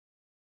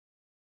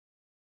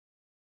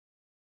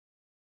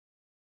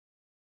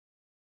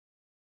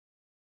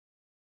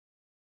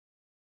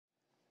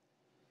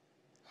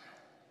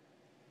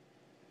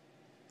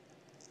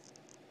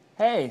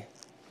Hey,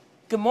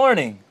 good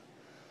morning.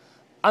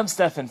 I'm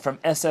Stefan from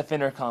SF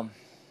Intercom.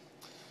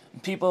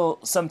 People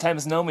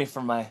sometimes know me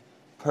for my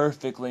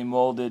perfectly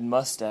molded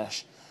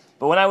mustache.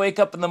 But when I wake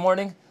up in the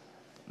morning,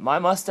 my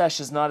mustache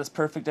is not as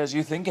perfect as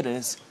you think it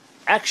is.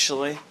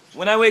 Actually,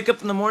 when I wake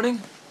up in the morning,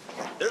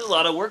 there's a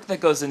lot of work that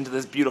goes into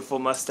this beautiful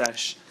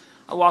mustache.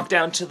 I walk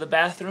down to the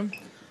bathroom.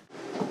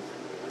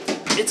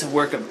 It's a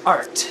work of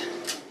art.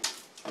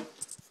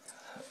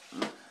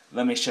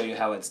 Let me show you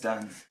how it's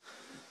done.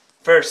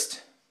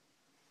 First,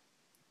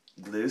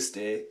 glue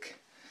stick.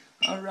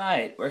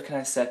 Alright, where can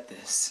I set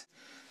this?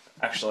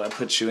 Actually, I'll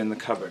put you in the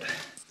cupboard.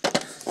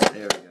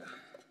 There we go.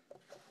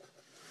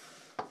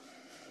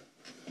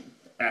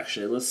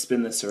 Actually, let's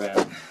spin this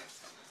around.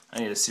 I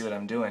need to see what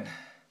I'm doing.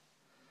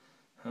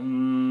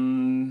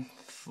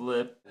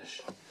 Flip.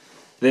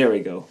 There we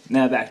go.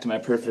 Now back to my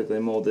perfectly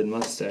molded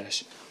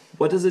mustache.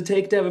 What does it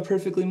take to have a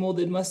perfectly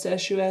molded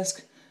mustache, you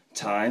ask?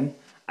 Time.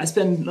 I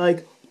spend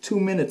like 2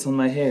 minutes on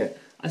my hair.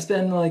 I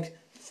spend like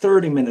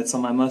 30 minutes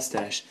on my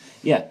mustache.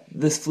 Yeah,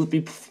 this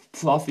flippy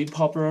floppy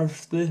popper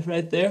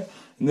right there,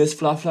 and this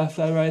flop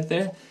right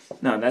there.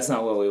 No, that's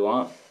not what we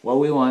want. What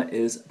we want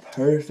is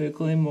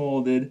perfectly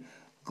molded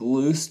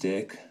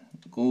glue-sticked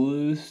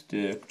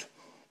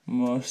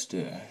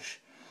mustache.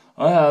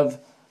 I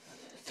have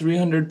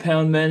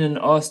 300-pound men in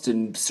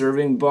Austin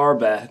serving bar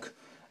back,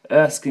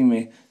 asking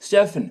me,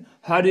 Stefan,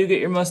 how do you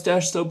get your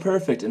mustache so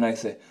perfect? And I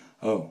say,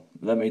 oh,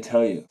 let me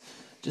tell you,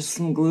 just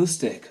some glue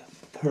stick.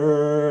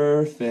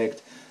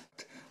 Perfect.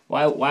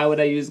 Why would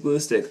I use glue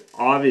stick?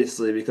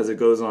 Obviously because it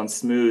goes on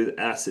smooth,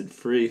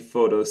 acid-free,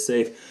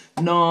 photo-safe,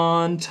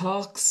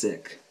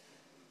 non-toxic.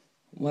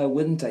 Why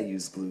wouldn't I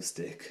use glue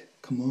stick?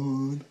 Come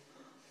on.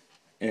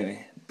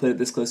 Anyway, put it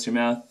this close to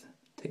your mouth.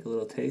 Take a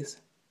little taste.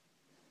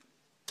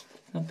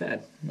 Not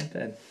bad, not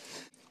bad.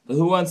 But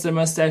who wants their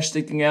mustache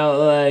sticking out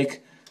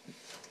like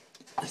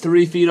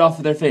 3 feet off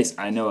of their face?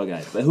 I know a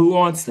guy, but who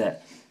wants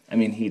that? I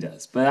mean, he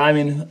does. But I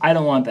mean, I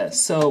don't want that.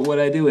 So what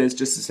I do is,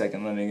 just a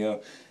second, let me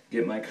go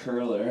get my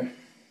curler.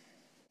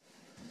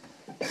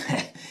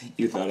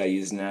 You thought I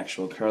used an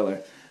actual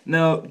curler.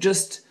 No,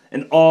 just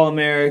an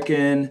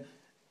all-American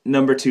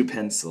 #2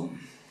 pencil.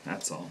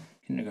 That's all.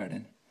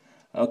 Kindergarten.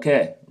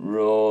 Okay,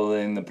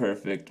 rolling the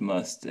perfect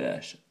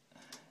mustache.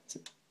 It's a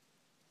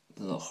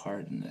little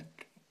hard in the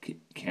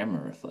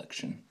camera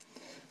reflection.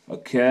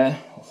 Okay,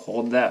 I'll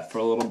hold that for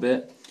a little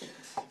bit,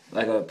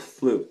 like a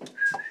flute.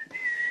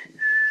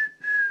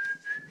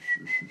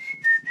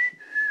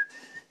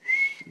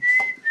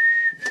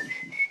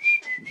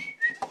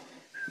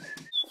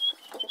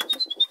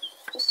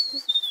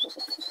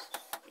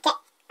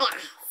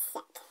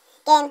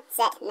 Game,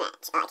 set,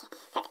 match. Oh,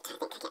 okay,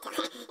 perfect. I think I can tell.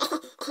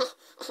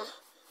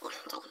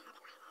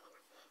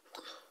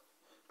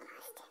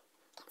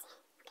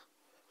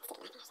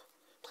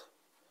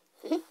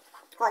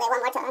 Hold it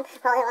one more time.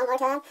 Hold it one more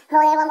time.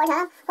 Hold it one more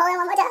time. Hold it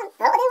one more time.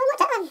 Hold it one more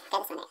time. Okay,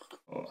 this one there.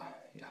 Oh,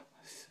 yeah.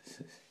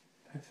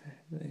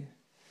 Perfectly.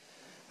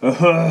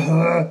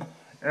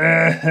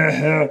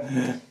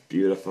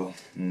 Beautiful.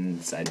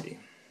 Side B.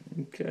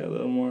 Okay, a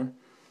little more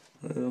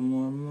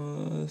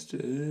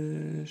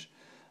mustache.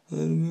 A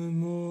little bit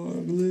more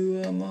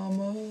glue on my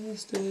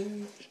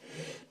mustache.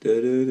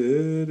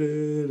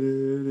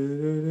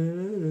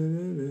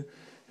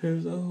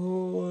 Here's a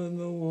hole in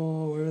the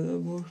wall where the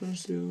motion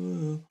still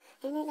will.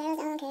 And the girls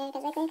don't care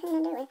because they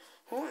can do it.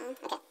 Okay,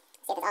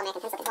 see if this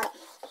all-American pencil can hold it.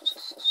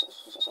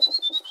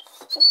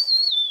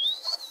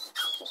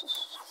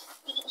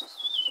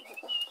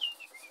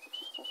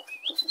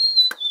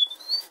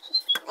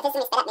 If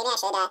it's going to be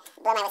sped up,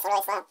 maybe I should blow my whistle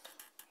really slow.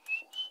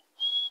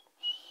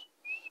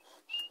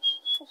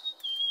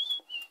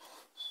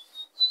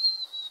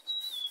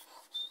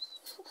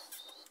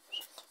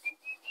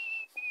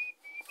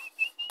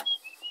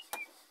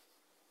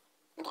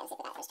 Okay, let's see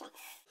for that first try.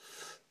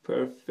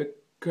 Perfect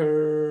curl.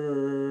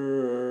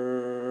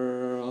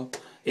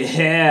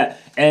 Yeah,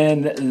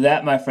 and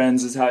that, my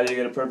friends, is how you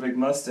get a perfect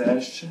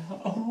mustache.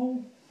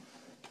 Oh.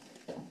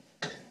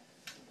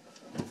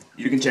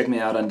 You can check me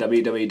out on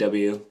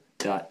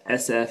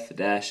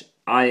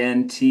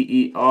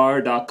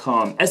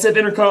www.sf-inter.com. SF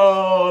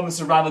Intercom, a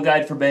survival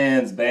guide for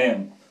bands.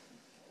 Bam.